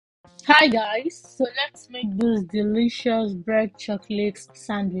Hi guys, so let's make this delicious bread chocolate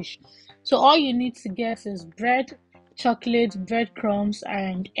sandwich. So all you need to get is bread, chocolate, breadcrumbs,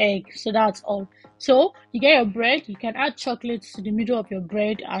 and egg. So that's all. So you get your bread, you can add chocolate to the middle of your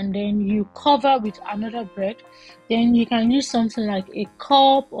bread and then you cover with another bread. Then you can use something like a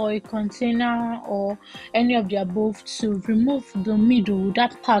cup or a container or any of the above to remove the middle,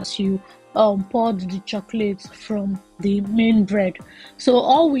 that part you poured the chocolate from the main bread. So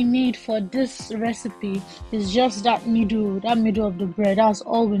all we need for this recipe is just that middle of the bread. That's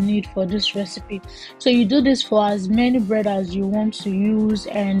all we need for this recipe. So you do this for as many bread as you want to use,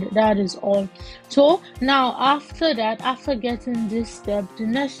 and that is all. So now after that, after getting this step, the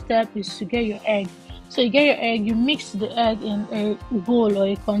next step is to get your egg. So you get your egg, you mix the egg in a bowl or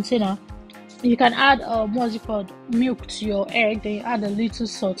a container. You can add what's it called, milk to your egg, then you add a little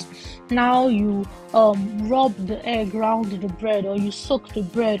salt. Now you rub the egg around the bread, or you soak the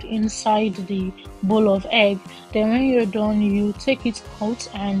bread inside the bowl of egg. Then when you're done, you take it out,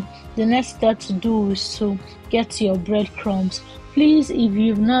 and the next step to do is to get your breadcrumbs. Please, if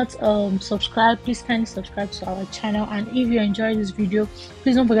you've not subscribed, please kindly subscribe to our channel. And if you enjoyed this video,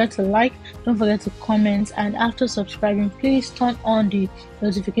 please don't forget to like, don't forget to comment, and after subscribing, please turn on the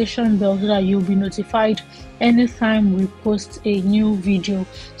notification bell so that you'll be notified anytime we post a new video.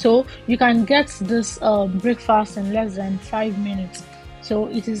 So you can get this breakfast in less than 5 minutes. So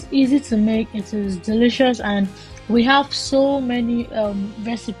it is easy to make, it is delicious, and we have so many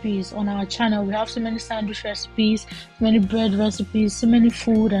recipes on our channel. We have so many sandwich recipes, so many bread recipes, so many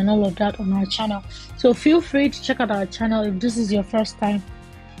food and all of that on our channel. So feel free to check out our channel if this is your first time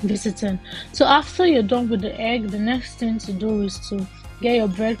visiting. So after you're done with the egg, the next thing to do is to get your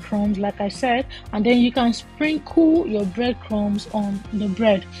breadcrumbs, like I said, and then you can sprinkle your breadcrumbs on the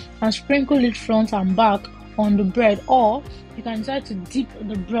bread and sprinkle it front and back on the bread, or you can try to dip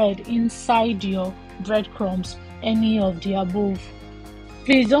the bread inside your breadcrumbs, any of the above.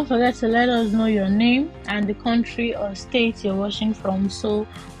 Please don't forget to let us know your name and the country or state you're watching from so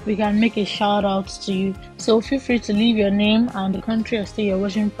we can make a shout out to you. So feel free to leave your name and the country or state you're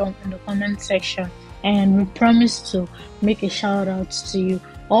watching from in the comment section, and we promise to make a shout out to you.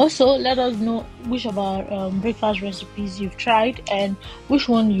 Also, let us know which of our breakfast recipes you've tried and which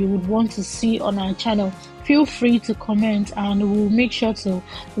one you would want to see on our channel. Feel free to comment and we'll make sure to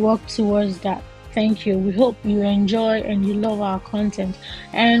work towards that. Thank you. We hope you enjoy and you love our content,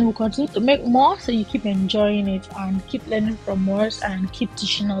 and we'll continue to make more so you keep enjoying it and keep learning from us and keep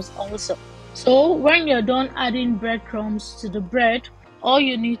teaching us also. So when you're done adding breadcrumbs to the bread, all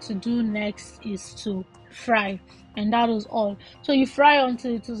you need to do next is to fry, and that is all. So you fry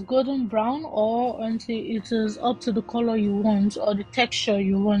until it is golden brown or until it is up to the color you want or the texture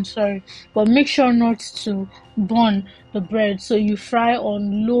you want, sorry, but make sure not to burn the bread. So you fry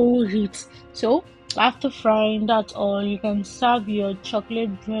on low heat. So after frying, that's all. You can serve your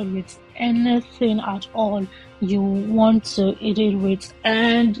chocolate bread with anything at all you want to eat it with,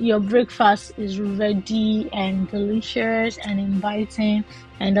 and your breakfast is ready and delicious and inviting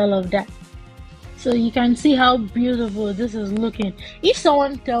and all of that. So you can see how beautiful this is looking. If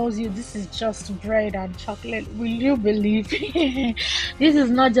someone tells you this is just bread and chocolate, will you believe? This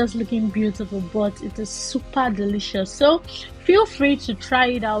is not just looking beautiful, but it is super delicious. So feel free to try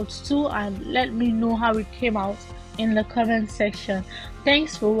it out too and let me know how it came out in the comment section.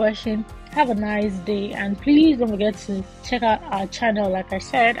 Thanks for watching. Have a nice day, and please don't forget to check out our channel, like I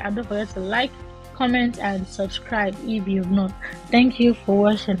said, and don't forget to like, comment, and subscribe if you've not. Thank you for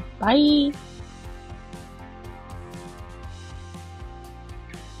watching. Bye.